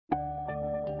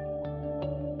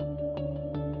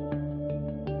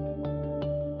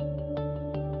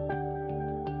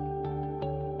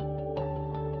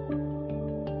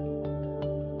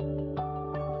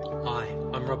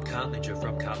Rob Cartledge of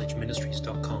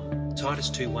robcartledgeministries.com. Titus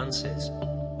 2:1 says,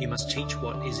 "You must teach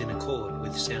what is in accord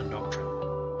with sound doctrine."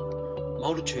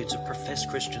 Multitudes of professed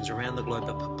Christians around the globe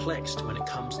are perplexed when it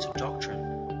comes to doctrine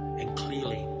and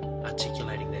clearly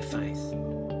articulating their faith.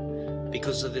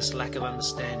 Because of this lack of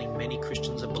understanding, many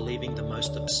Christians are believing the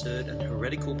most absurd and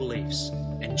heretical beliefs,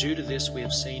 and due to this we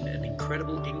have seen an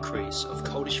incredible increase of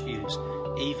cultish views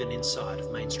even inside of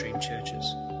mainstream churches.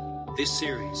 This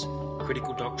series,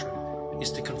 Critical Doctrine,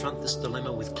 is to confront this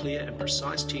dilemma with clear and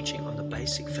precise teaching on the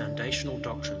basic foundational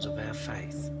doctrines of our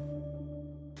faith.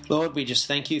 Lord, we just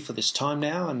thank you for this time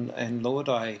now, and Lord,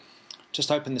 I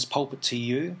just open this pulpit to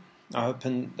you. I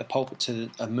open the pulpit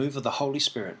to a move of the Holy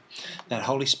Spirit. That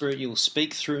Holy Spirit, you will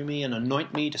speak through me and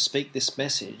anoint me to speak this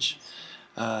message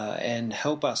and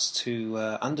help us to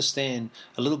understand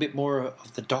a little bit more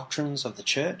of the doctrines of the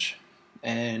church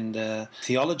and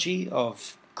theology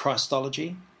of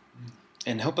Christology,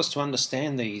 and help us to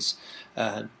understand these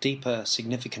deeper,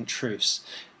 significant truths.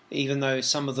 Even though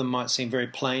some of them might seem very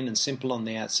plain and simple on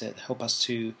the outset, help us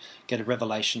to get a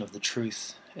revelation of the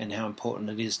truth and how important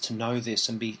it is to know this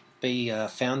and be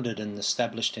founded and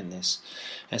established in this.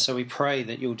 And so we pray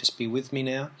that you'll just be with me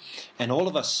now and all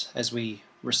of us as we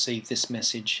receive this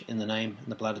message in the name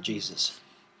and the blood of Jesus.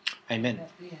 Amen.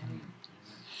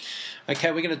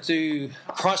 Okay, we're going to do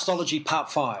Christology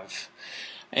Part 5.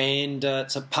 And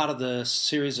it's a part of the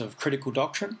series of Critical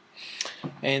Doctrine.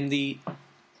 And the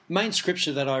main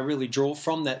scripture that I really draw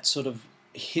from that sort of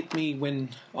hit me when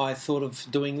I thought of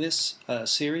doing this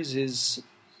series is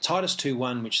Titus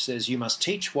 2:1, which says, "You must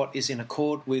teach what is in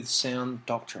accord with sound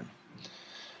doctrine."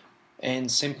 And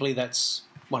simply that's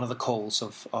one of the calls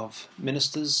of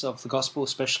ministers of the gospel,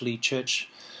 especially church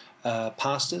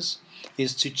pastors,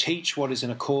 is to teach what is in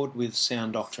accord with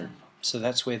sound doctrine. So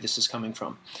that's where this is coming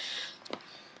from.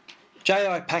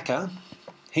 J.I. Packer,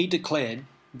 he declared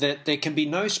that there can be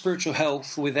no spiritual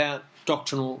health without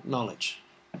doctrinal knowledge.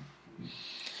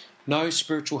 No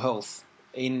spiritual health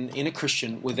in a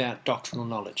Christian without doctrinal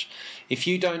knowledge. If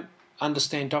you don't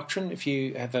understand doctrine, if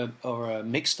you have a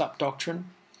mixed up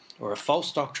doctrine or a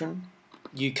false doctrine,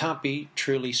 you can't be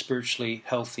truly spiritually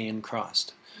healthy in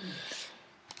Christ.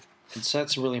 And so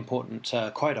that's a really important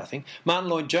quote, I think. Martin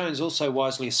Lloyd-Jones also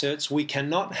wisely asserts, "We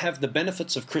cannot have the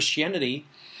benefits of Christianity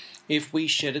if we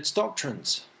shed its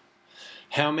doctrines."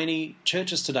 How many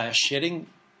churches today are shedding,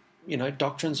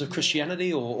 doctrines of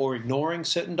Christianity or ignoring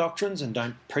certain doctrines and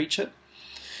don't preach it?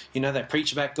 They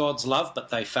preach about God's love, but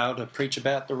they fail to preach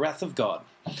about the wrath of God,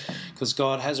 because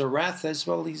God has a wrath as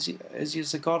well as He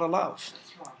is a God of love.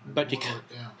 But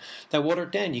they water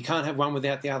it down. You can't have one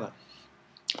without the other.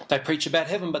 They preach about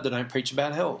heaven, but they don't preach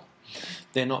about hell.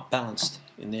 They're not balanced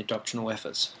in their doctrinal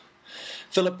efforts.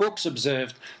 Philip Brooks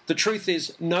observed, "The truth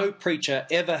is, no preacher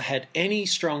ever had any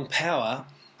strong power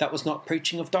that was not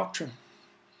preaching of doctrine."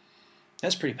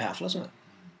 That's pretty powerful, isn't it?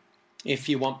 If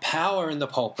you want power in the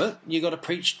pulpit, you've got to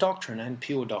preach doctrine and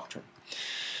pure doctrine.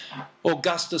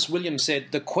 Augustus Williams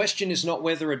said, "The question is not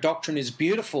whether a doctrine is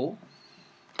beautiful,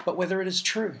 but whether it is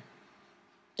true."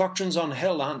 Doctrines on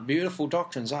hell aren't beautiful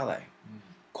doctrines, are they?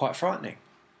 Quite frightening.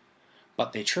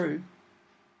 But they're true.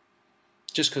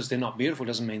 Just because they're not beautiful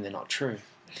doesn't mean they're not true.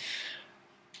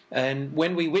 And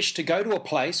when we wish to go to a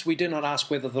place, we do not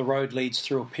ask whether the road leads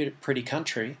through a pretty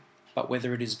country, but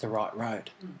whether it is the right road.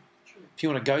 If you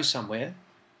want to go somewhere,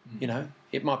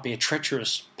 it might be a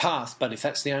treacherous path, but if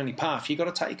that's the only path, you've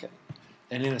got to take it.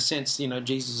 And in a sense,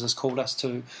 Jesus has called us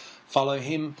to follow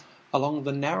him along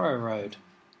the narrow road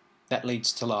that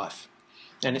leads to life.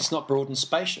 And it's not broad and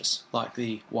spacious like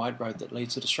the wide road that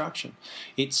leads to destruction.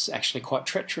 It's actually quite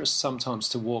treacherous sometimes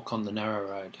to walk on the narrow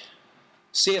road.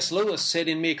 C.S. Lewis said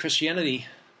in Mere Christianity,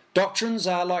 "Doctrines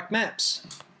are like maps.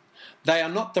 They are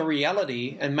not the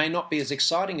reality and may not be as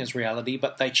exciting as reality,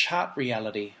 but they chart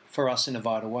reality for us in a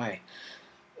vital way."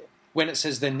 When it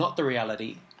says they're not the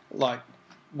reality, like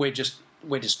we're just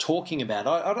talking about,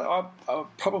 I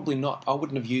probably not. I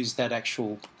wouldn't have used that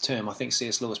actual term. I think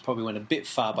C.S. Lewis probably went a bit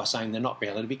far by saying they're not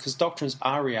reality, because doctrines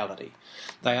are reality.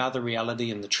 They are the reality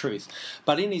and the truth.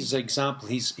 But in his example,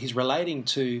 he's relating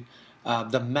to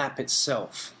the map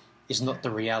itself is not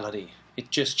the reality.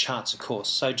 It just charts a course.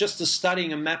 So just as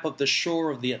studying a map of the shore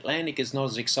of the Atlantic is not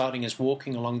as exciting as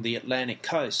walking along the Atlantic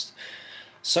coast,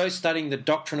 so studying the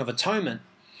doctrine of atonement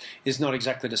is not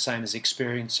exactly the same as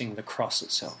experiencing the cross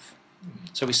itself.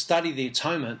 So we study the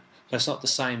atonement, but it's not the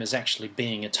same as actually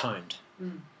being atoned.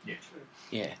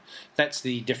 Yeah, that's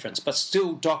the difference. But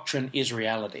still, doctrine is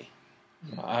reality.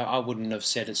 I wouldn't have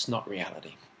said it's not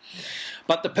reality.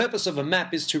 But the purpose of a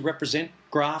map is to represent,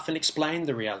 graph, and explain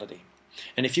the reality.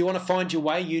 And if you want to find your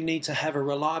way, you need to have a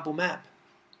reliable map.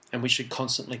 and we should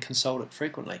constantly consult it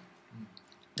frequently.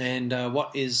 And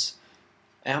what is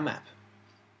our map?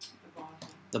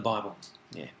 The Bible.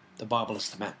 Yeah, the Bible is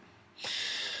the map.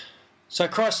 So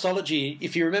Christology,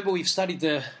 if you remember, we've studied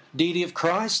the deity of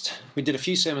Christ. We did a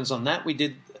few sermons on that. We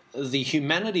did the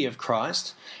humanity of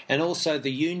Christ and also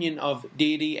the union of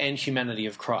deity and humanity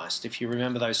of Christ, if you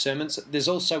remember those sermons. There's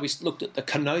also, we looked at the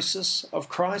kenosis of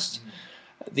Christ,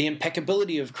 the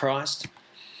impeccability of Christ,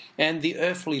 and the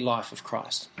earthly life of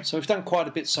Christ. So we've done quite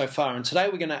a bit so far, and today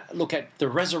we're going to look at the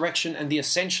resurrection and the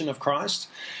ascension of Christ,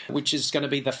 which is going to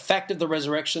be the fact of the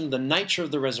resurrection, the nature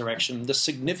of the resurrection, the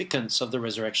significance of the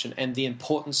resurrection, and the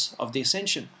importance of the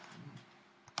ascension.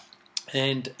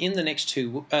 And in the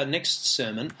next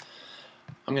sermon,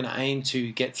 I'm going to aim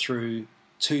to get through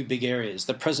two big areas,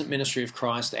 the present ministry of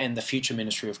Christ and the future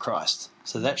ministry of Christ.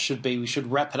 So that should be, we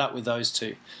should wrap it up with those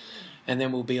two. And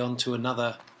then we'll be on to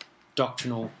another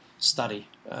doctrinal study.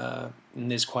 And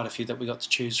there's quite a few that we got to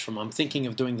choose from. I'm thinking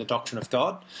of doing the doctrine of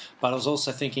God, but I was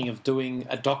also thinking of doing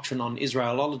a doctrine on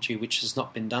Israelology, which has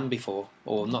not been done before,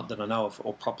 or not that I know of,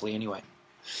 or properly anyway.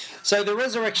 So the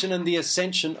resurrection and the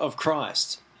ascension of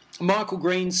Christ. Michael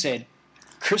Green said,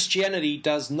 Christianity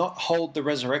does not hold the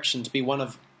resurrection to be one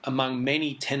of among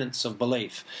many tenets of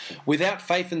belief. Without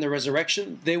faith in the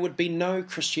resurrection, there would be no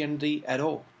Christianity at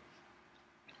all.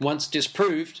 Once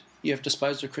disproved, you have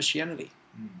disposed of Christianity.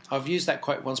 I've used that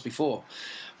quote once before.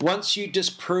 Once you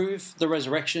disprove the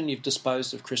resurrection, you've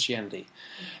disposed of Christianity.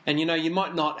 And you know, you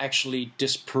might not actually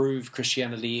disprove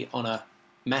Christianity on a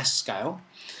mass scale,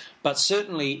 but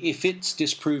certainly if it's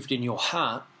disproved in your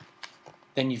heart,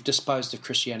 then you've disposed of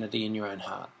Christianity in your own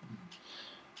heart.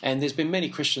 And there's been many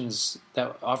Christians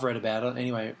that I've read about,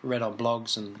 anyway, read on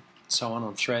blogs and so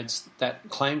on threads, that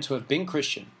claim to have been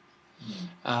Christian,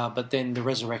 but then the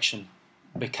resurrection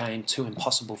became too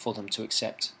impossible for them to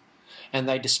accept. And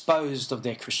they disposed of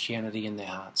their Christianity in their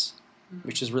hearts,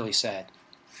 which is really sad.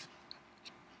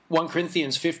 1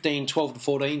 Corinthians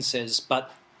 15:12-14 says,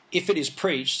 but if it is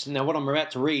preached, now what I'm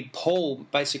about to read, Paul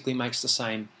basically makes the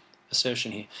same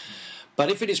assertion here. But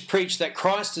if it is preached that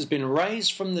Christ has been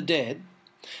raised from the dead,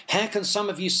 how can some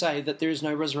of you say that there is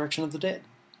no resurrection of the dead?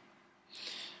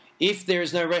 If there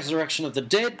is no resurrection of the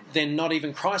dead, then not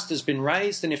even Christ has been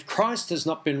raised. And if Christ has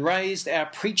not been raised, our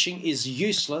preaching is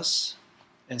useless,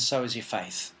 and so is your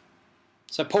faith.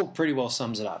 So Paul pretty well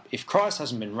sums it up. If Christ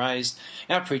hasn't been raised,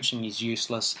 our preaching is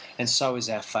useless, and so is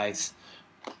our faith.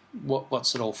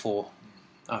 What's it all for,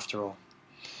 after all?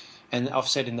 And I've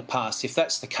said in the past, if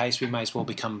that's the case, we may as well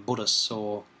become Buddhists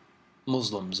or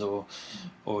Muslims or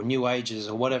New Agers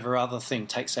or whatever other thing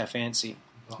takes our fancy.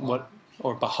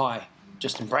 Or Baha'i.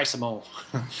 Just embrace them all.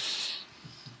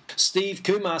 Steve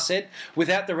Kumar said,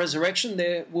 without the resurrection,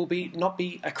 there will not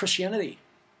be a Christianity.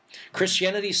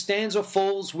 Christianity stands or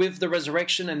falls with the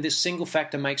resurrection, and this single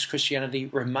factor makes Christianity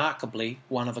remarkably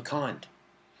one of a kind.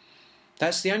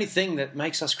 That's the only thing that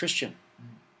makes us Christian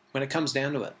when it comes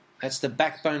down to it. That's the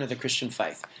backbone of the Christian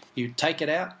faith. You take it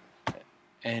out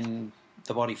and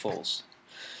the body falls.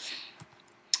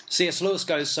 C.S. Lewis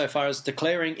goes so far as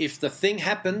declaring, if the thing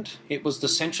happened, it was the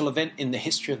central event in the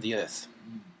history of the earth.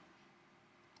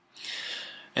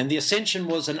 And the ascension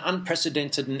was an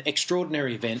unprecedented and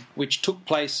extraordinary event which took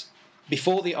place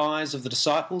before the eyes of the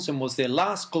disciples and was their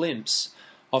last glimpse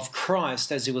of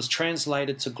Christ as he was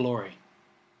translated to glory.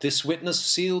 This witness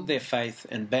sealed their faith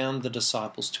and bound the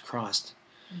disciples to Christ.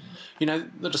 You know,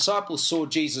 the disciples saw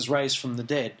Jesus raised from the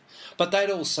dead, but they'd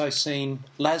also seen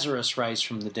Lazarus raised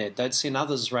from the dead. They'd seen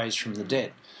others raised from the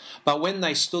dead. But when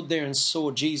they stood there and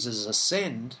saw Jesus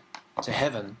ascend to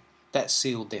heaven, that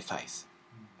sealed their faith.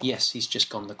 Yes, he's just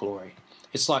gone to glory.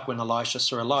 It's like when Elisha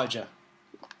saw Elijah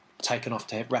raptured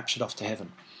off to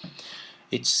heaven.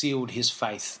 It sealed his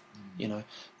faith, you know.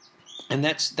 And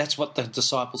that's what the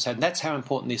disciples had. And that's how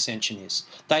important the ascension is.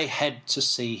 They had to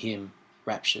see him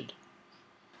raptured.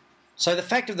 So the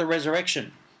fact of the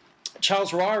resurrection.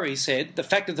 Charles Ryrie said, the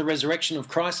fact of the resurrection of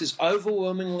Christ is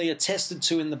overwhelmingly attested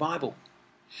to in the Bible.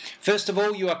 First of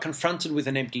all, you are confronted with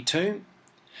an empty tomb.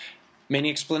 Many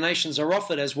explanations are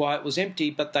offered as why it was empty,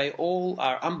 but they all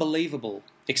are unbelievable,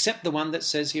 except the one that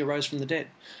says he arose from the dead.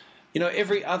 You know,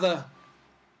 every other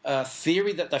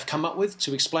theory that they've come up with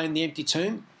to explain the empty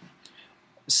tomb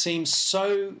seems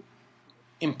so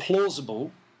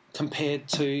implausible compared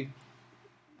to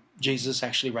Jesus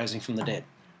actually rising from the dead.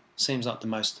 Seems like the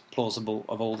most plausible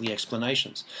of all the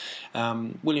explanations.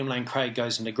 William Lane Craig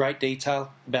goes into great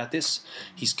detail about this.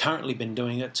 He's currently been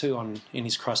doing it too in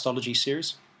his Christology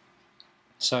series.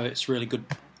 So it's really good,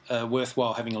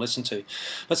 worthwhile having a listen to.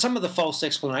 But some of the false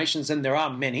explanations, and there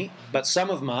are many, but some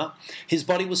of them are, his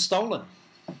body was stolen.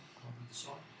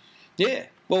 Yeah.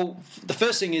 Well, the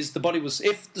first thing is the body was,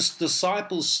 if the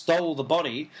disciples stole the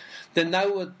body, then they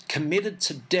were committed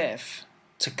to death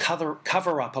to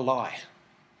cover up a lie.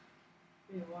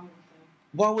 Yeah,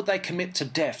 Why would they commit to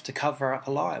death to cover up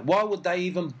a lie? Why would they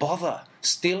even bother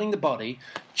stealing the body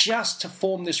just to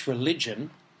form this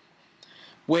religion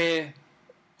where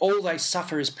all they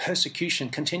suffer is persecution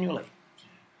continually?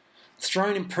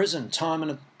 Thrown in prison time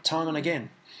and again.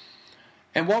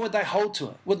 And why would they hold to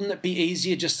it? Wouldn't it be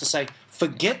easier just to say,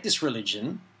 forget this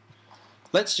religion,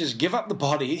 let's just give up the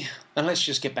body and let's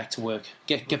just get back to work,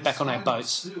 get back on our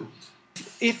boats?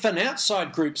 If an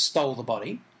outside group stole the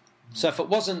body, so if it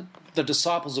wasn't the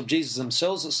disciples of Jesus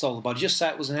themselves that stole the body, just say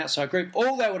it was an outside group,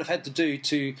 all they would have had to do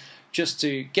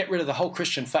to get rid of the whole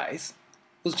Christian faith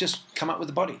was just come up with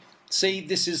the body. See,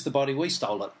 this is the body, we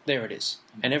stole it, there it is.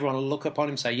 And everyone will look upon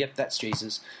him and say, yep, that's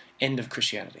Jesus, end of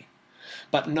Christianity.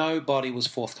 But no body was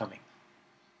forthcoming.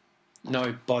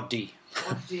 No body,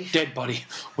 dead body,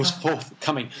 was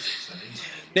forthcoming.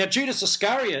 Now, Judas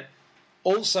Iscariot,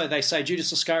 also they say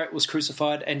Judas Iscariot was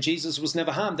crucified and Jesus was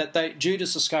never harmed, that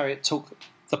Judas Iscariot took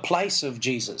the place of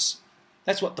Jesus.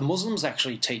 That's what the Muslims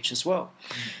actually teach as well.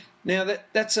 Now,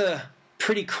 that's a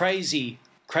pretty crazy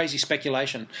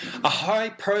speculation. A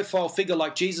high-profile figure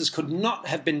like Jesus could not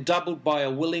have been doubled by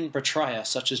a willing betrayer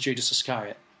such as Judas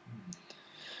Iscariot,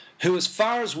 who, as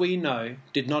far as we know,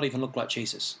 did not even look like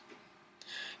Jesus.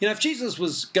 You know, if Jesus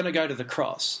was going to go to the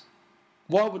cross,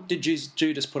 why did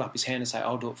Judas put up his hand and say,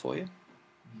 I'll do it for you?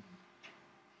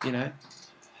 You know?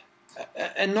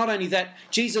 And not only that,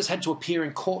 Jesus had to appear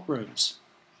in courtrooms.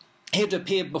 He had to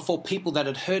appear before people that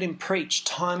had heard him preach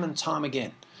time and time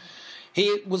again.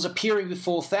 He was appearing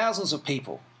before thousands of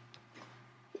people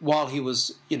while he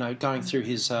was, going through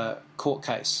his court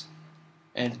case.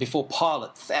 And before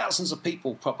Pilate, thousands of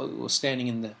people probably were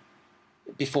standing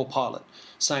before Pilate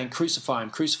saying, crucify him,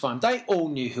 crucify him. They all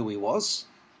knew who he was.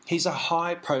 He's a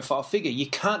high-profile figure. You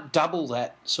can't double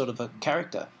that sort of a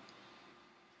character.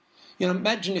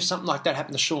 Imagine if something like that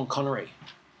happened to Sean Connery.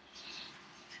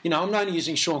 I'm only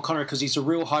using Sean Connery because he's a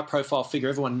real high-profile figure.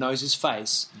 Everyone knows his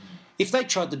face. If they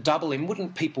tried to double him,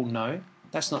 wouldn't people know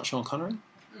that's not Sean Connery?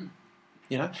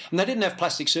 And they didn't have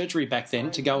plastic surgery back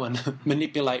then to go and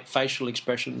manipulate facial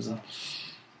expressions.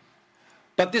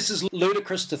 But this is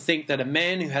ludicrous to think that a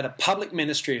man who had a public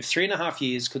ministry of 3.5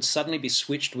 years could suddenly be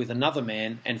switched with another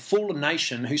man and fool a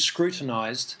nation who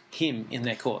scrutinised him in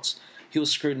their courts. He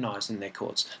was scrutinised in their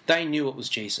courts. They knew it was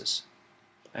Jesus.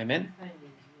 Amen?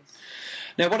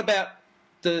 Now, what about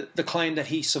the claim that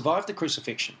he survived the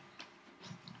crucifixion?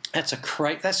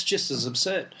 That's just as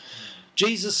absurd.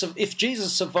 If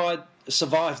Jesus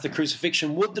survived the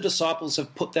crucifixion, would the disciples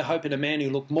have put their hope in a man who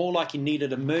looked more like he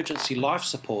needed emergency life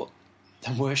support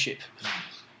than worship?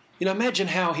 Imagine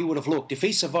how he would have looked. If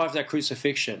he survived that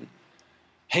crucifixion,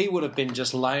 he would have been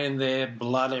just laying there,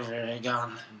 blood everywhere,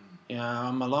 going,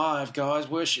 I'm alive, guys,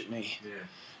 worship me.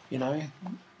 Yeah.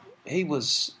 He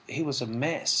was a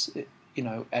mess,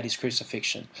 at his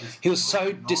crucifixion. He was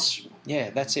so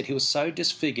he was so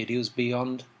disfigured, he was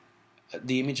beyond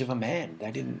the image of a man.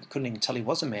 They couldn't even tell he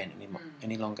was a man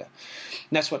any longer.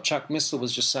 And that's what Chuck Missler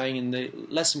was just saying in the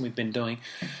lesson we've been doing,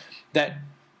 that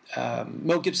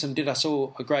Mel Gibson did us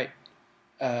all a great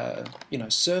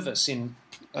service in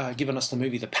giving us the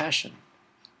movie The Passion.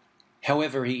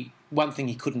 However, one thing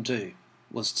he couldn't do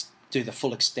was do the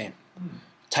full extent,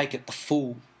 take it the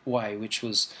full way, which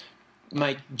was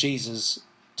make Jesus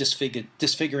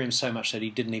disfigure him so much that he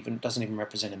doesn't even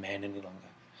represent a man any longer.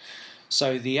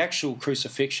 So the actual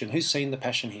crucifixion, who's seen The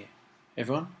Passion here?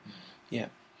 Everyone? Yeah.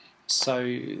 So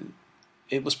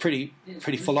it was pretty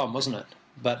full on, wasn't it?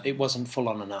 But it wasn't full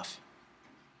on enough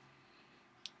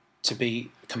to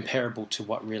be comparable to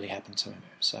what really happened to him.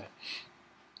 So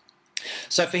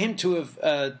for him to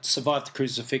have survived the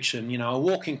crucifixion, a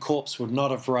walking corpse would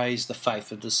not have raised the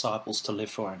faith of the disciples to live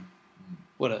for him,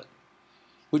 would it?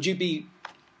 Would you be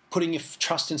putting your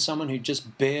trust in someone who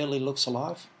just barely looks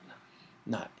alive?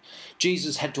 No.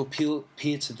 Jesus had to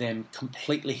appear to them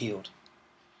completely healed,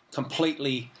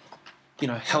 completely,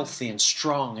 healthy and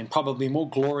strong and probably more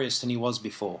glorious than he was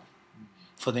before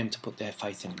for them to put their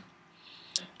faith in him.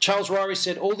 Charles Ryrie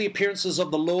said, all the appearances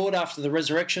of the Lord after the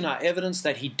resurrection are evidence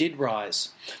that he did rise.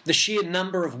 The sheer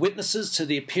number of witnesses to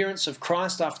the appearance of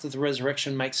Christ after the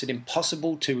resurrection makes it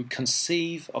impossible to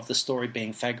conceive of the story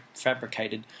being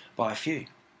fabricated by a few.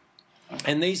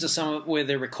 And these are some where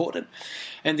they're recorded.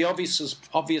 And the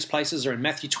obvious places are in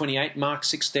Matthew 28, Mark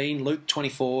 16, Luke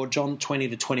 24, John 20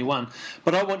 to 21.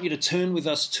 But I want you to turn with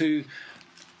us to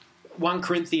 1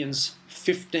 Corinthians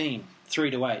 15,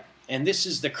 3 to 8. And this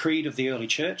is the creed of the early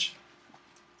church.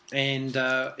 And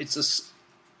it's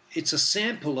it's a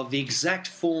sample of the exact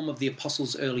form of the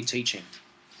apostles' early teaching.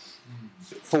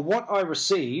 For what I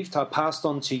received, I passed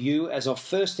on to you as of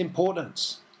first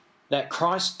importance, that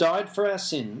Christ died for our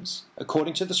sins,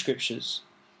 according to the Scriptures,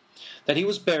 that he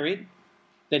was buried,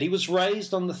 that he was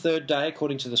raised on the third day,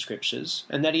 according to the Scriptures,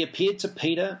 and that he appeared to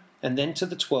Peter and then to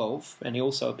the 12, and he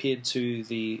also appeared to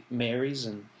the Marys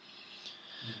and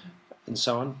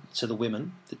so on, to the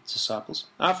women, the disciples.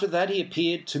 After that, he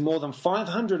appeared to more than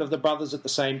 500 of the brothers at the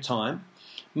same time,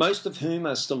 most of whom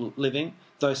are still living,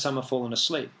 though some have fallen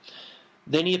asleep.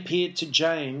 Then he appeared to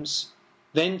James,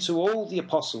 then to all the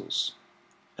apostles.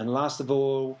 And last of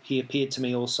all, he appeared to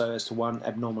me also as to one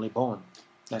abnormally born.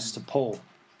 That's to Paul,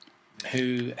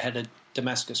 who had a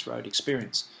Damascus Road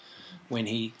experience when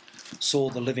he saw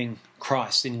the living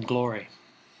Christ in glory.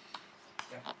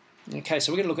 Okay,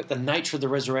 so we're going to look at the nature of the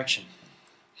resurrection.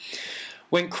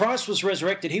 When Christ was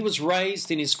resurrected, he was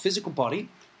raised in his physical body.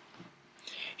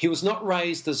 He was not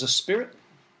raised as a spirit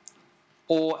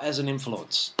or as an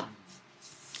influence.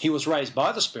 He was raised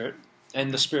by the Spirit,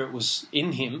 and the Spirit was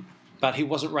in him, but he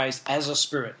wasn't raised as a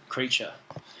spirit creature.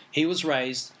 He was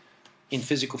raised in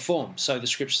physical form, so the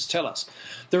Scriptures tell us.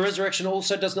 The resurrection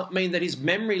also does not mean that his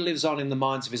memory lives on in the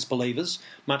minds of his believers,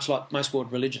 much like most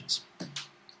world religions.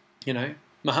 You know,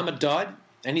 Muhammad died,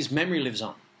 and his memory lives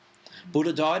on.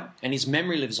 Buddha died, and his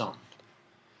memory lives on.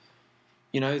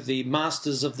 You know, the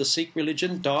masters of the Sikh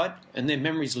religion died, and their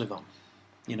memories live on.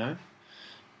 You know,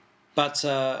 but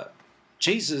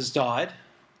Jesus died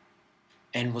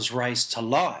and was raised to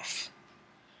life.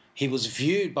 He was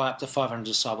viewed by up to 500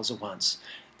 disciples at once.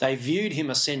 They viewed him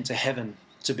ascend to heaven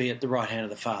to be at the right hand of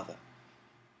the Father.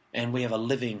 And we have a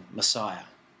living Messiah.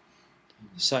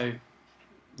 So,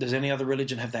 does any other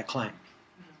religion have that claim?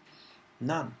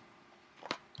 None.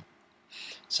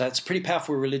 So it's a pretty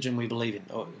powerful religion we believe in.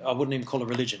 Or I wouldn't even call it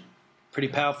religion. Pretty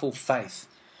powerful faith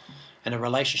and a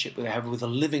relationship we have with a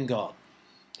living God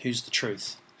who's the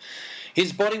truth.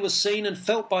 His body was seen and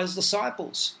felt by his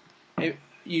disciples.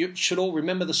 You should all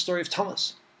remember the story of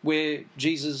Thomas, where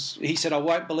Jesus, he said, I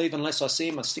won't believe unless I see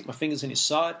him. I stick my fingers in his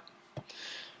side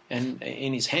and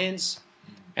in his hands.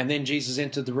 And then Jesus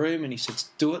entered the room and he said,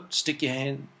 do it, stick your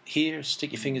hand here,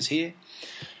 stick your fingers here.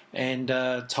 And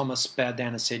Thomas bowed down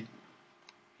and said,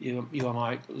 you are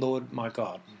my Lord, my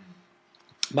God.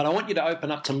 But I want you to open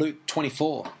up to Luke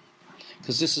 24,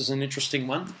 because this is an interesting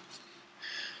one.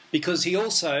 Because he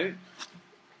also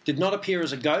did not appear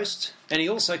as a ghost, and he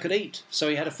also could eat. So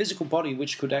he had a physical body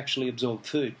which could actually absorb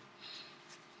food.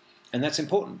 And that's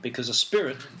important, because a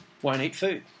spirit won't eat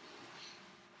food.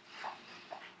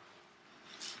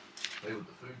 Where would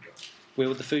the food go? Where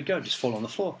would the food go? Just fall on the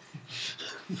floor.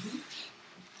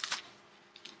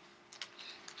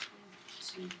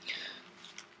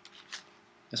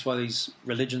 That's why these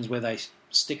religions where they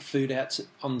stick food out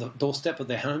on the doorstep of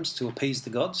their homes to appease the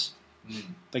gods,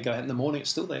 they go out in the morning, it's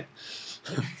still there.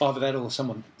 Either that or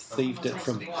someone thieved it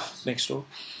from next door.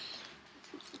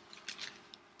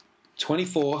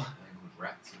 24.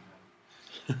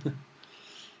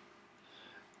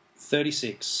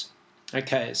 36.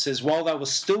 Okay, it says, while they were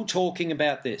still talking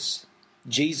about this,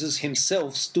 Jesus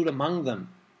himself stood among them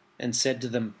and said to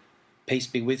them, peace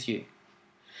be with you.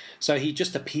 So he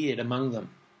just appeared among them.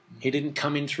 He didn't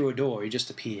come in through a door, he just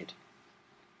appeared.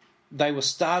 They were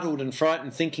startled and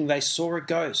frightened, thinking they saw a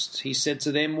ghost. He said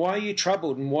to them, why are you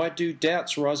troubled, and why do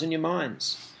doubts arise in your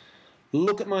minds?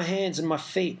 Look at my hands and my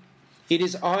feet. It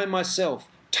is I myself.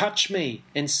 Touch me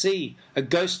and see. A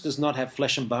ghost does not have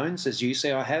flesh and bones, as you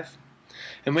say I have.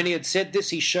 And when he had said this,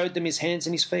 he showed them his hands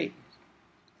and his feet.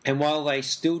 And while they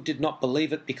still did not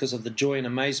believe it because of the joy and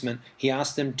amazement, he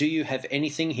asked them, do you have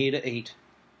anything here to eat?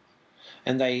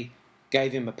 And they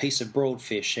gave him a piece of broiled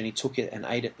fish, and he took it and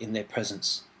ate it in their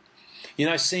presence. You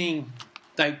know,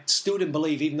 they still didn't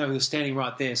believe even though he was standing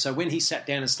right there. So when he sat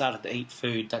down and started to eat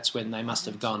food, that's when they must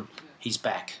have gone, he's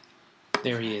back.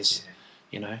 There he is,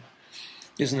 you know.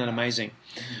 Isn't that amazing?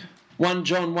 1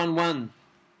 John 1:1,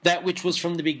 that which was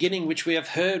from the beginning, which we have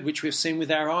heard, which we have seen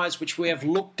with our eyes, which we have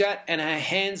looked at and our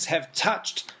hands have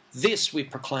touched, this we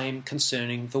proclaim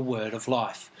concerning the word of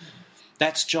life.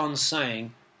 That's John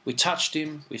saying, we touched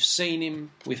him, we've seen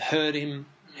him, we've heard him,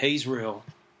 he's real,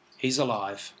 he's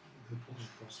alive.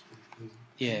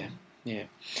 Yeah.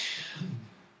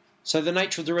 So the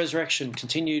nature of the resurrection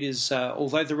continued is,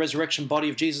 although the resurrection body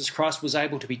of Jesus Christ was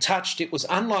able to be touched, it was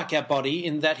unlike our body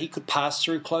in that he could pass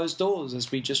through closed doors,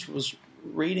 as we just was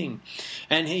reading.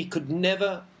 And he could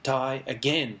never die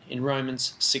again in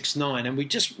Romans 6:9. And we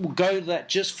just will go to that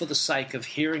just for the sake of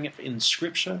hearing it in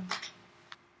Scripture.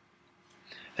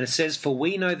 And it says, for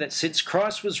we know that since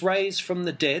Christ was raised from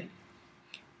the dead,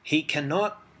 he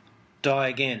cannot die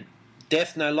again.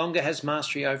 Death no longer has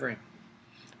mastery over him.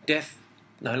 Death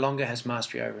no longer has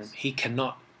mastery over him. He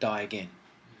cannot die again.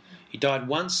 He died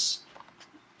once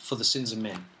for the sins of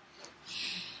men.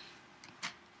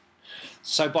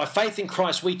 So by faith in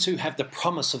Christ, we too have the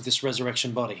promise of this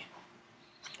resurrection body.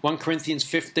 1 Corinthians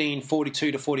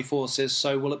 15:42-44 says,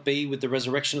 "So will it be with the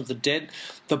resurrection of the dead.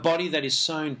 The body that is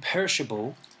sown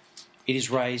perishable, it is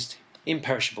raised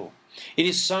imperishable. It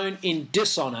is sown in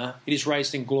dishonour, it is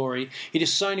raised in glory. It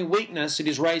is sown in weakness, it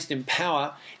is raised in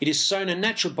power. It is sown a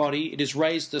natural body, it is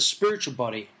raised a spiritual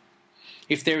body.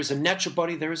 If there is a natural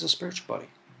body, there is a spiritual body."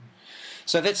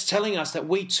 So that's telling us that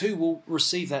we too will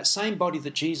receive that same body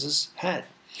that Jesus had.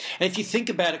 And if you think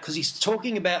about it, because he's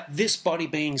talking about this body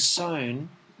being sown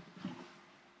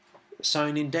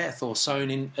in death, or sown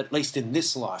in, at least in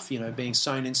this life, being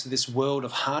sown into this world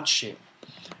of hardship,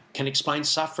 can explain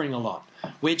suffering a lot.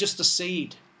 We're just a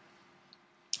seed.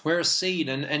 We're a seed,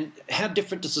 and how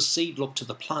different does a seed look to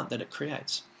the plant that it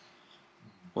creates?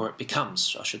 Or it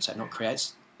becomes, I should say, not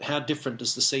creates. How different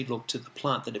does the seed look to the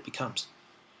plant that it becomes?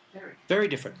 Very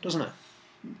different, doesn't it?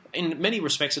 In many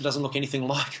respects, it doesn't look anything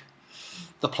like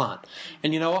the plant.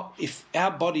 And you know what? If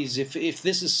our bodies, if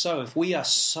this is so, if we are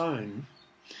sown,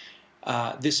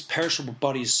 this perishable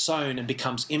body is sown and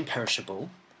becomes imperishable,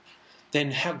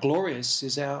 then how glorious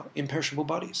is our imperishable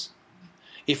bodies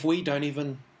if we don't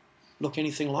even look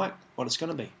anything like what it's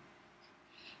going to be.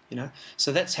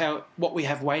 So that's what we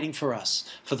have waiting for us.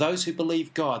 For those who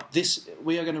believe God,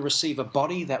 we are going to receive a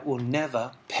body that will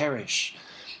never perish,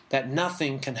 that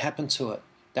nothing can happen to it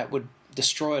that would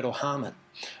destroy it or harm it.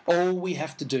 All we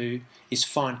have to do is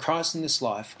find Christ in this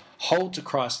life, hold to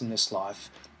Christ in this life,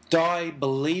 die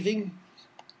believing,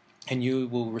 and you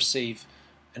will receive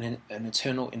an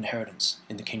eternal inheritance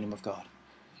in the kingdom of God.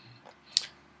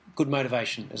 Good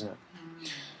motivation, isn't it?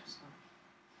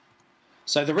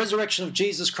 So the resurrection of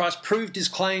Jesus Christ proved his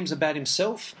claims about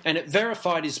himself, and it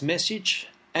verified his message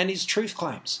and his truth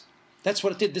claims. That's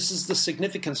what it did. This is the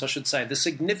significance, I should say. The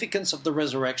significance of the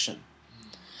resurrection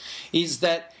is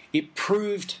that it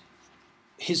proved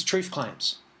his truth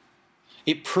claims.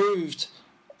 It proved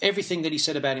everything that he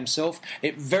said about himself.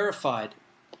 It verified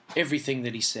everything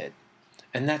that he said.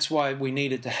 And that's why we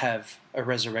needed to have a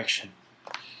resurrection.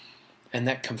 And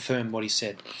that confirmed what he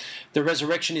said. The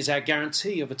resurrection is our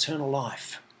guarantee of eternal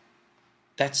life.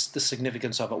 That's the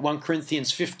significance of it. 1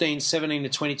 Corinthians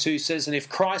 15:17-22 says, "And if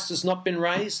Christ has not been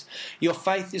raised, your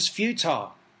faith is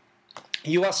futile.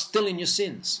 You are still in your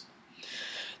sins.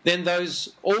 Then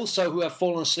those also who have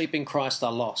fallen asleep in Christ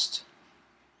are lost,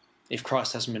 if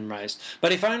Christ hasn't been raised.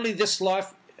 But if only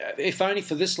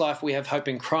for this life we have hope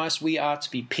in Christ, we are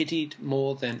to be pitied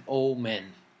more than all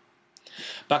men.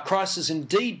 But Christ has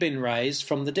indeed been raised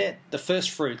from the dead, the first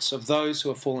fruits of those who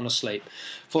have fallen asleep.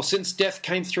 For since death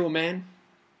came through a man,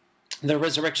 the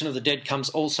resurrection of the dead comes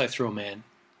also through a man.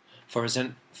 For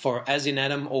as in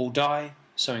Adam all die,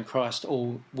 so in Christ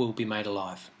all will be made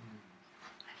alive."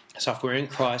 So if we're in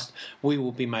Christ, we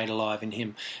will be made alive in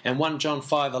him. And 1 John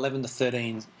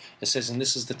 5:11-13, it says, "And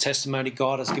this is the testimony,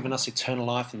 God has given us eternal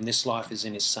life, and this life is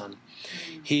in his Son.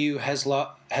 He who has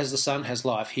the Son has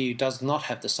life. He who does not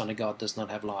have the Son of God does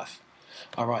not have life.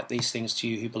 I write these things to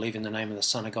you who believe in the name of the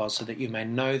Son of God, so that you may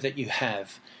know that you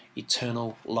have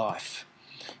eternal life."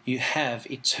 You have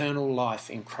eternal life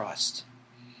in Christ.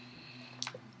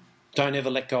 Don't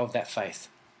ever let go of that faith.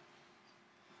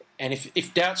 And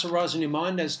if doubts arise in your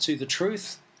mind as to the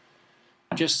truth,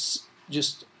 just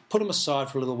put them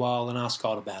aside for a little while and ask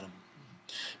God about them.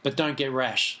 But don't get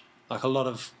rash. Like a lot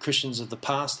of Christians of the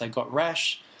past, they got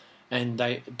rash and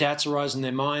doubts arise in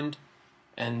their mind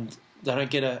and they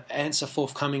don't get an answer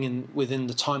forthcoming within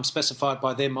the time specified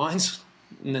by their minds,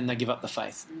 and then they give up the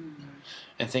faith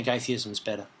and think atheism is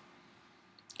better.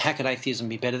 How could atheism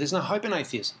be better? There's no hope in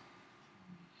atheism.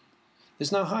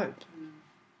 There's no hope.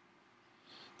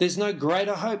 There's no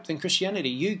greater hope than Christianity.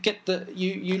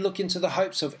 You look into the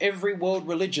hopes of every world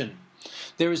religion.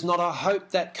 There is not a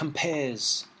hope that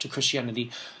compares to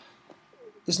Christianity.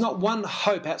 There's not one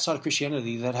hope outside of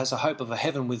Christianity that has a hope of a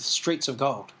heaven with streets of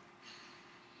gold.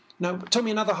 No, tell me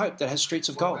another hope that has streets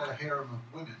of gold. What about a harem of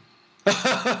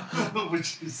women?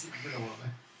 Which is, what I mean.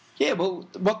 Yeah, well,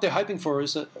 what they're hoping for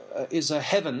is a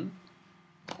heaven,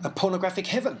 a pornographic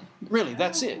heaven. Really,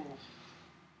 that's it.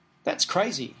 That's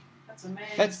crazy.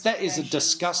 That is a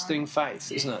disgusting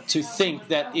faith, isn't it? To think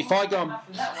that if I go...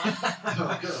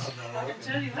 I can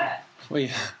tell you that. Well,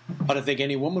 I don't think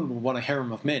any woman would want a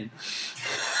harem of men.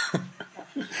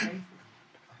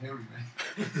 Hairy man.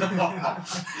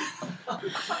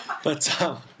 But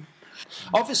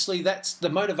obviously that's the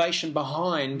motivation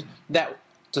behind that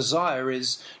desire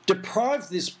is deprive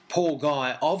this poor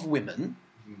guy of women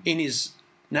in his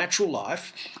natural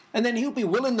life, and then he'll be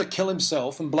willing to kill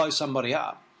himself and blow somebody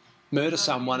up, murder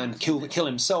someone and kill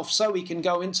himself so he can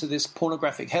go into this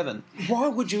pornographic heaven. Why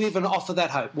would you even offer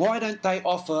that hope? Why don't they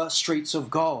offer streets of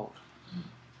gold?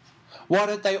 Why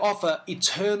don't they offer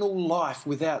eternal life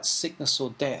without sickness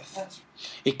or death?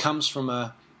 It comes from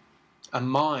a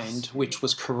mind which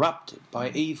was corrupted by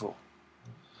evil.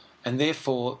 And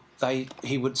therefore,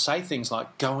 he would say things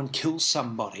like, go and kill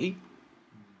somebody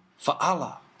for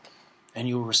Allah, and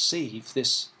you'll receive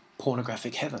this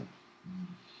pornographic heaven.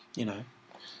 You know,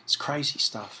 it's crazy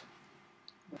stuff.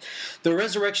 The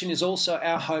resurrection is also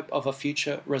our hope of a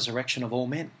future resurrection of all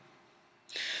men.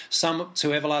 Some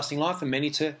to everlasting life and many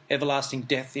to everlasting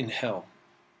death in hell.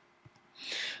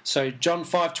 So John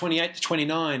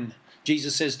 5:28-29,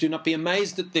 Jesus says, do not be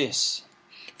amazed at this,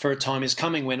 for a time is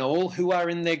coming when all who are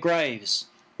in their graves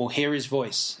will hear his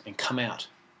voice and come out.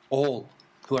 All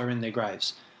who are in their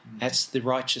graves. That's the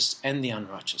righteous and the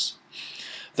unrighteous.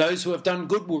 Those who have done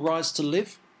good will rise to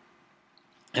live,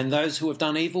 and those who have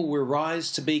done evil will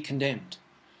rise to be condemned.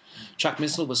 Chuck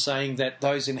Missler was saying that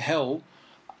those in hell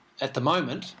at the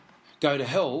moment go to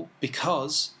hell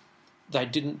because they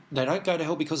don't go to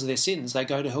hell because of their sins, they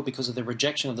go to hell because of their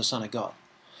rejection of the Son of God.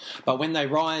 But when they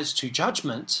rise to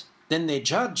judgment, then they're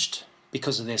judged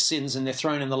because of their sins, and they're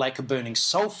thrown in the lake of burning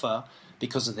sulphur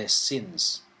because of their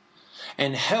sins.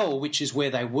 And hell, which is where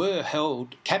they were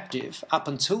held captive up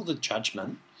until the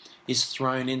judgment, is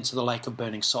thrown into the lake of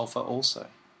burning sulphur also.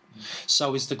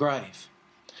 So is the grave,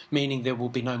 meaning there will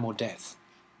be no more death.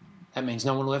 That means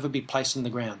no one will ever be placed in the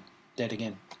ground dead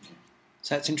again.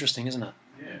 So that's interesting, isn't it?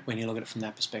 Yeah. When you look at it from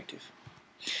that perspective.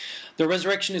 The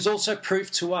resurrection is also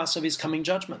proof to us of his coming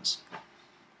judgments.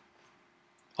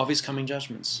 Of his coming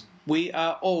judgments. We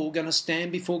are all going to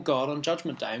stand before God on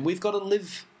Judgment Day, and we've got to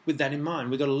live with that in mind.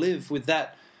 We've got to live with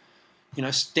that,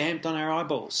 stamped on our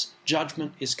eyeballs.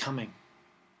 Judgment is coming,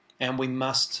 and we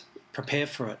must prepare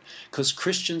for it, because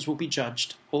Christians will be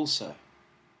judged also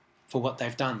for what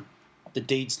they've done, the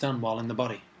deeds done while in the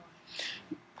body.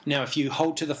 Now, if you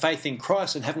hold to the faith in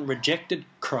Christ and haven't rejected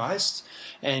Christ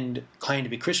and claim to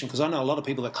be Christian, because I know a lot of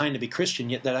people that claim to be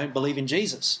Christian, yet they don't believe in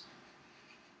Jesus.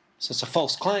 So it's a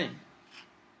false claim.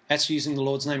 That's using the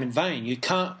Lord's name in vain. You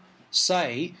can't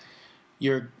say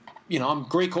I'm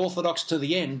Greek Orthodox to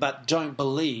the end, but don't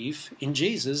believe in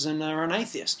Jesus and are an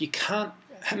atheist. You can't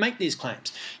make these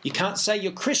claims. You can't say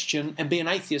you're Christian and be an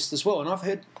atheist as well. And I've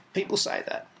heard people say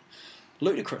that.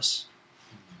 Ludicrous.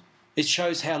 It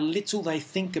shows how little they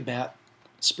think about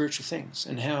spiritual things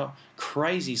and how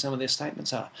crazy some of their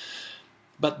statements are.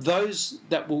 But those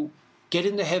that will get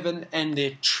into heaven and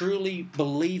they're truly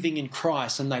believing in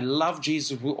Christ and they love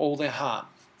Jesus with all their heart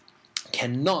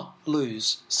cannot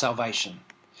lose salvation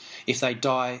if they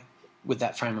die with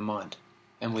that frame of mind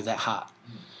and with that heart.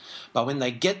 But when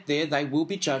they get there, they will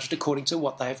be judged according to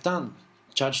what they have done,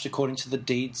 judged according to the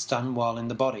deeds done while in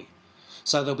the body.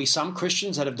 So there'll be some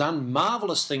Christians that have done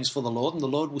marvellous things for the Lord, and the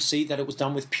Lord will see that it was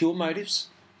done with pure motives,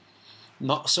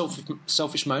 not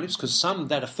selfish motives, because some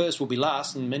that are first will be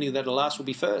last, and many that are last will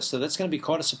be first. So that's going to be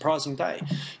quite a surprising day.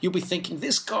 You'll be thinking,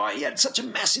 this guy, he had such a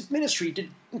massive ministry, he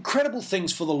did incredible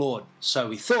things for the Lord.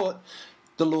 So he thought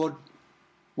the Lord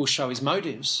will show his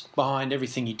motives behind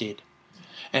everything he did.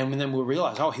 And then we'll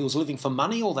realise, he was living for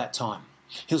money all that time.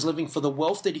 He was living for the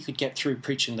wealth that he could get through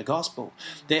preaching the gospel.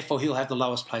 Therefore, he'll have the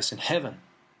lowest place in heaven.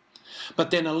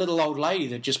 But then a little old lady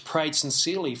that just prayed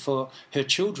sincerely for her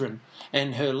children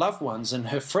and her loved ones and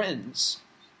her friends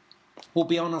will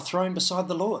be on a throne beside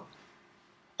the Lord.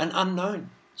 An unknown,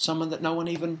 someone that no one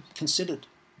even considered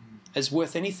as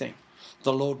worth anything.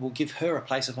 The Lord will give her a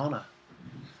place of honour.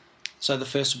 So the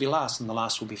first will be last and the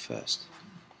last will be first.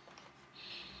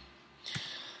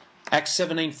 Acts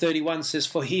 17:31 says,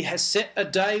 for he has set a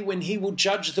day when he will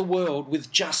judge the world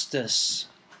with justice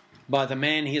by the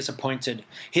man he has appointed.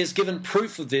 He has given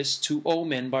proof of this to all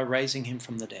men by raising him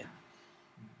from the dead.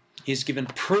 He has given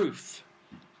proof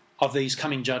of these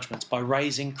coming judgments by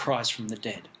raising Christ from the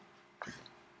dead.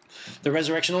 The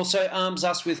resurrection also arms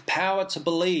us with power to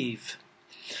believe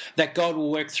that God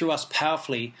will work through us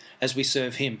powerfully as we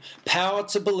serve him. Power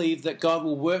to believe that God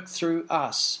will work through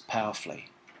us powerfully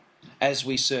as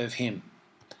we serve him.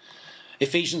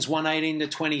 Ephesians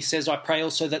 1:18-20 says, I pray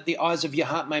also that the eyes of your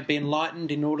heart may be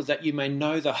enlightened in order that you may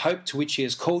know the hope to which he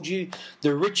has called you,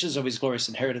 the riches of his glorious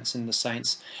inheritance in the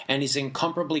saints, and his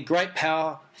incomparably great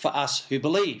power for us who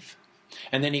believe.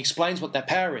 And then he explains what that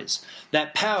power is.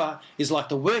 That power is like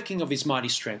the working of his mighty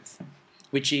strength,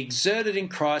 which he exerted in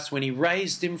Christ when he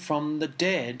raised him from the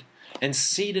dead and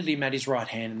seated him at his right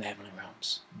hand in the heavenly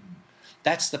realms.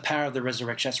 That's the power of the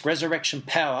resurrection. That's resurrection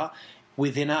power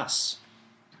within us.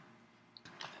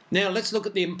 Now let's look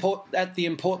at the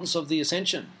importance of the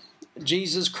ascension.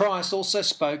 Jesus Christ also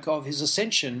spoke of his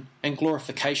ascension and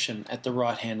glorification at the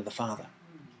right hand of the Father.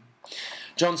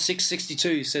 John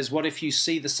 6:62 says, "What if you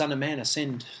see the Son of Man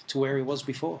ascend to where he was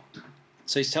before?"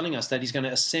 So he's telling us that he's going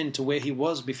to ascend to where he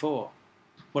was before.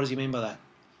 What does he mean by that?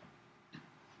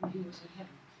 He was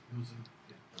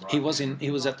in heaven. He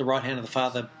was at the right hand of the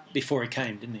Father before he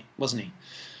came, didn't he? Wasn't he?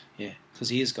 Yeah, because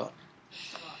he is God.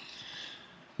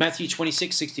 Matthew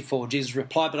 26:64, Jesus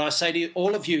replied, "But I say to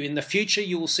all of you, in the future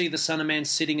you will see the Son of Man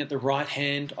sitting at the right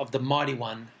hand of the Mighty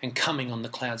One and coming on the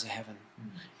clouds of heaven."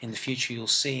 In the future you'll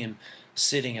see him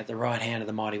sitting at the right hand of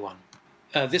the Mighty One.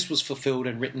 This was fulfilled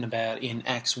and written about in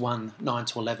Acts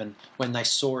 1:9-11 when they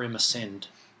saw him ascend.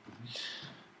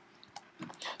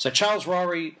 So Charles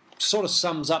Ryrie sort of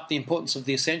sums up the importance of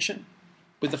the ascension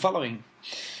with the following.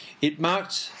 It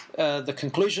marked the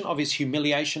conclusion of his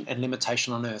humiliation and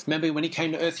limitation on earth. Remember, when he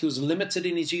came to earth, he was limited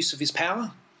in his use of his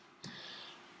power,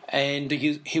 and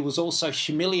he was also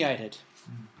humiliated.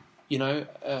 You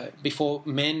know, before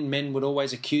men would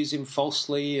always accuse him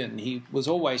falsely, and he was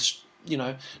always,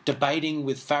 debating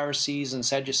with Pharisees and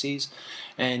Sadducees,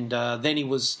 and then he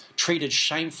was treated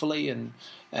shamefully and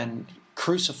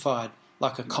crucified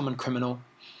like a common criminal,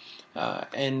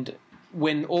 and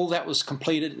when all that was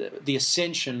completed, the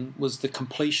ascension was the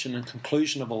completion and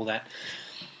conclusion of all that.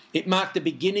 It marked the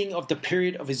beginning of the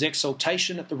period of his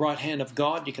exaltation at the right hand of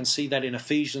God. You can see that in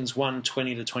Ephesians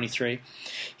 1:20-23.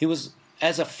 He was,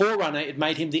 as a forerunner, it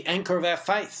made him the anchor of our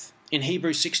faith in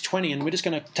Hebrews 6:20, and we're just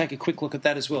going to take a quick look at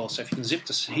that as well. So if you can zip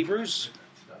to Hebrews,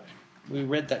 we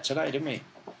read that today, didn't we?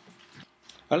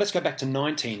 Let's go back to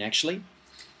 19, actually.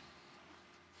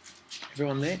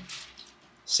 Everyone there?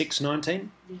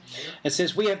 6:19. It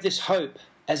says, "We have this hope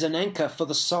as an anchor for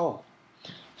the soul,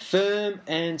 firm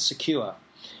and secure.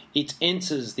 It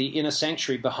enters the inner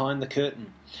sanctuary behind the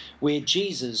curtain, where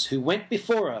Jesus, who went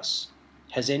before us,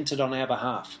 has entered on our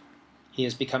behalf. He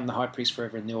has become the high priest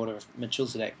forever in the order of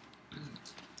Melchizedek."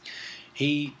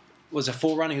 He was a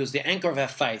forerunner. He was the anchor of our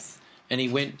faith, and he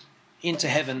went into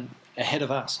heaven ahead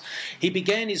of us. He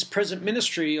began his present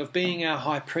ministry of being our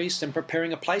high priest and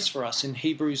preparing a place for us in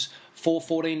Hebrews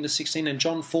 4:14-16 and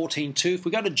John 14:2. If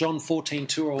we go to John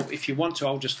 14:2, or if you want to,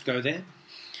 I'll just go there.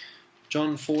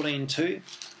 John 14:2.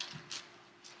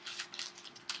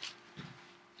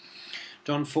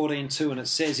 John 14:2, and it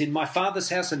says, "In my Father's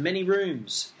house are many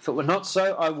rooms. If it were not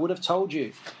so, I would have told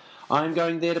you. I am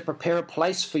going there to prepare a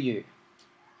place for you.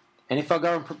 And if I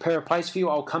go and prepare a place for you,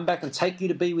 I'll come back and take you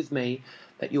to be with me,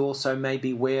 that you also may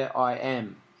be where I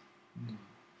am."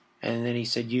 And then he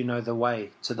said, "You know the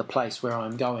way to the place where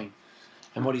I'm going."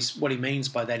 And what he means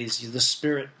by that is the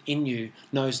Spirit in you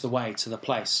knows the way to the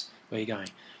place where you're going.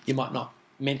 You might not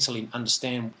mentally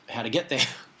understand how to get there,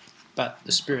 but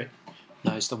the Spirit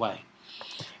knows the way.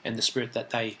 And the Spirit that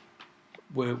they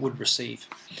would receive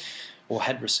or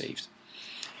had received.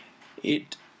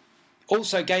 It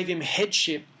also gave him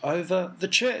headship over the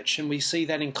church, and we see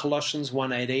that in Colossians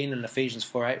 1:18 and Ephesians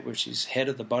 4:8, which is head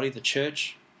of the body, the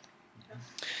church.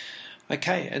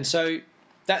 Okay, and so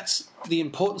that's the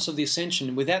importance of the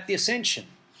ascension. Without the ascension,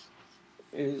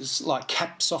 it's like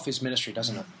caps off his ministry,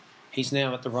 doesn't it? He's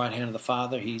now at the right hand of the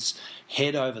Father. He's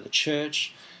head over the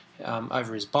church,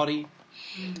 over his body,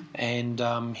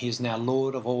 and he is now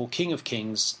Lord of all, King of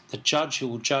kings, the judge who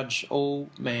will judge all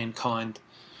mankind.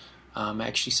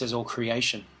 Actually says all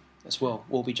creation as well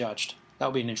will be judged. That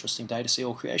will be an interesting day to see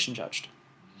all creation judged.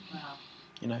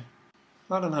 Wow.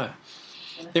 I don't know.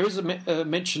 There is a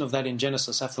mention of that in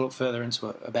Genesis. I have to look further into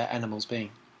it, about animals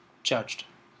being judged.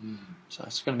 So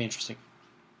it's going to be interesting.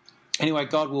 Anyway,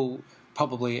 God will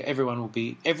probably,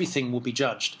 everything will be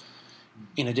judged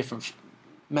in a different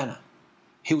manner.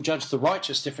 He'll judge the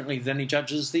righteous differently than he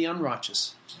judges the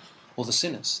unrighteous, or the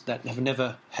sinners that have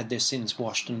never had their sins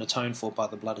washed and atoned for by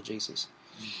the blood of Jesus.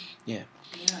 Yeah.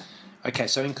 Okay,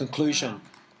 so in conclusion,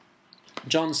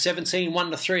 John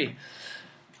 17:1-3.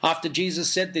 After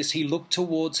Jesus said this, he looked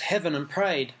towards heaven and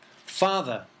prayed,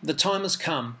 "Father, the time has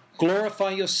come.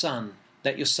 Glorify your Son,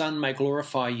 that your Son may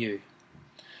glorify you.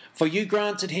 For you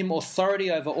granted him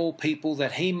authority over all people,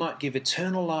 that he might give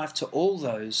eternal life to all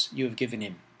those you have given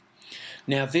him.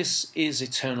 Now this is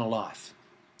eternal life,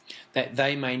 that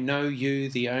they may know you,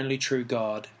 the only true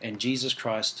God, and Jesus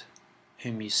Christ,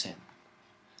 whom you sent."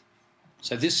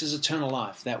 So this is eternal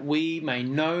life, that we may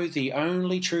know the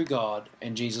only true God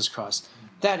and Jesus Christ.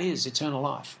 That is eternal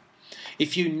life.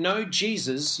 If you know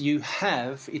Jesus, you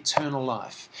have eternal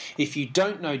life. If you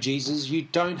don't know Jesus, you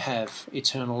don't have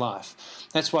eternal life.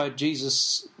 That's why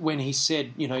Jesus, when he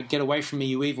said, get away from me,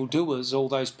 you evildoers, all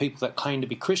those people that claim to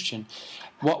be Christian,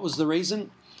 what was the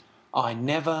reason? I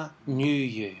never knew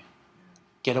you.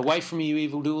 Get away from me, you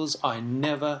evildoers, I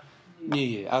never knew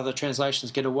you. Other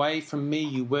translations, get away from me,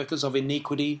 you workers of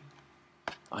iniquity,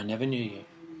 I never knew you.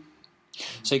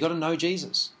 So you've got to know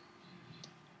Jesus,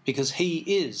 because he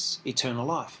is eternal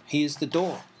life. He is the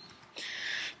door.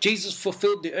 Jesus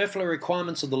fulfilled the earthly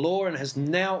requirements of the law and has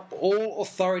now all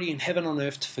authority in heaven and on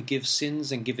earth to forgive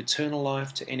sins and give eternal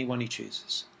life to anyone he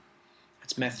chooses.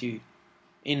 That's Matthew.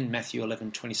 In Matthew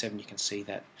 11:27 you can see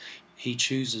that. He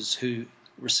chooses who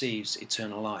receives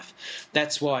eternal life.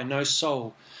 That's why no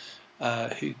soul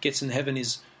who gets in heaven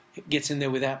gets in there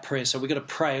without prayer. So we've got to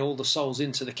pray all the souls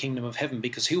into the kingdom of heaven,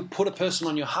 because he'll put a person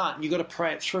on your heart and you've got to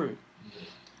pray it through.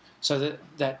 So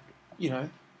that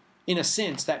in a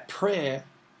sense, that prayer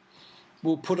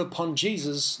will put upon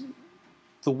Jesus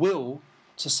the will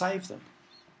to save them.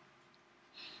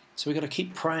 So we've got to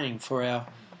keep praying for our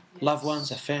loved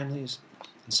ones, our families,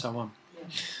 and so on.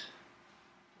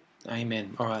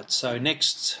 Amen. All right, so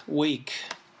next week,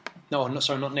 not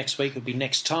next week, it'll be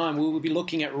next time, we will be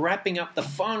looking at wrapping up the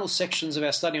final sections of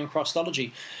our study on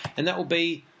Christology, and that will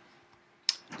be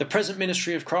the present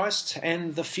ministry of Christ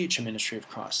and the future ministry of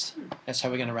Christ. That's how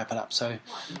we're going to wrap it up. So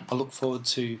I look forward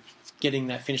to getting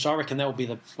that finished. I reckon that will be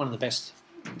one of the best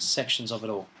sections of it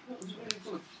all. That was very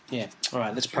good. Yeah. All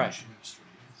right, let's pray.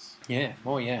 Yeah.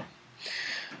 Oh, yeah.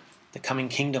 The coming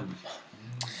kingdom.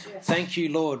 Yes. Thank you,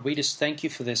 Lord. We just thank you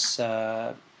for this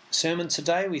sermon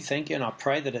today. We thank you, and I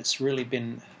pray that it's really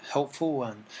been helpful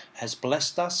and has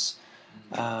blessed us,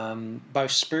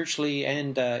 both spiritually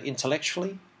and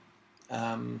intellectually.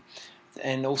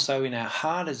 And also in our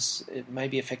heart, as it may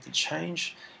be affected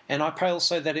change. And I pray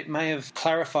also that it may have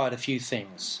clarified a few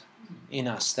things in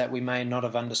us that we may not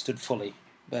have understood fully.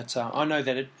 But I know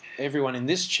that everyone in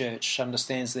this church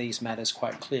understands these matters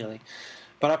quite clearly.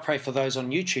 But I pray for those on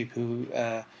YouTube who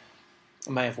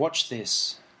may have watched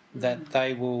this, that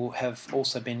they will have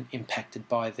also been impacted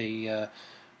by the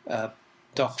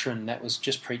doctrine that was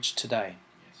just preached today.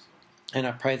 And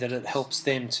I pray that it helps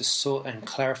them to sort and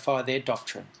clarify their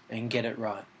doctrine and get it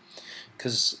right.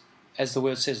 Because, as the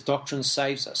word says, doctrine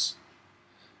saves us,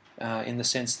 in the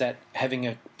sense that having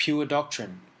a pure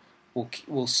doctrine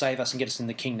will save us and get us in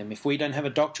the kingdom. If we don't have a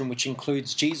doctrine which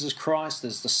includes Jesus Christ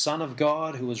as the Son of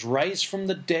God, who was raised from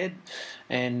the dead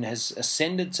and has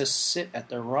ascended to sit at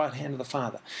the right hand of the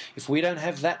Father, if we don't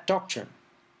have that doctrine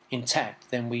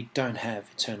intact, then we don't have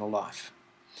eternal life.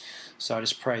 So I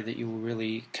just pray that you will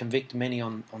really convict many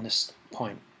on this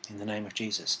point in the name of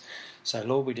Jesus. So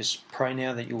Lord, we just pray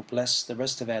now that you will bless the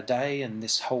rest of our day and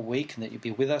this whole week, and that you'll be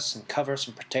with us and cover us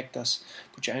and protect us.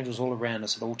 Put your angels all around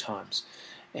us at all times,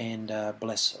 and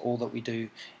bless all that we do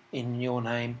in your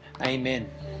name. Amen.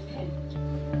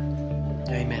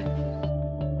 Amen.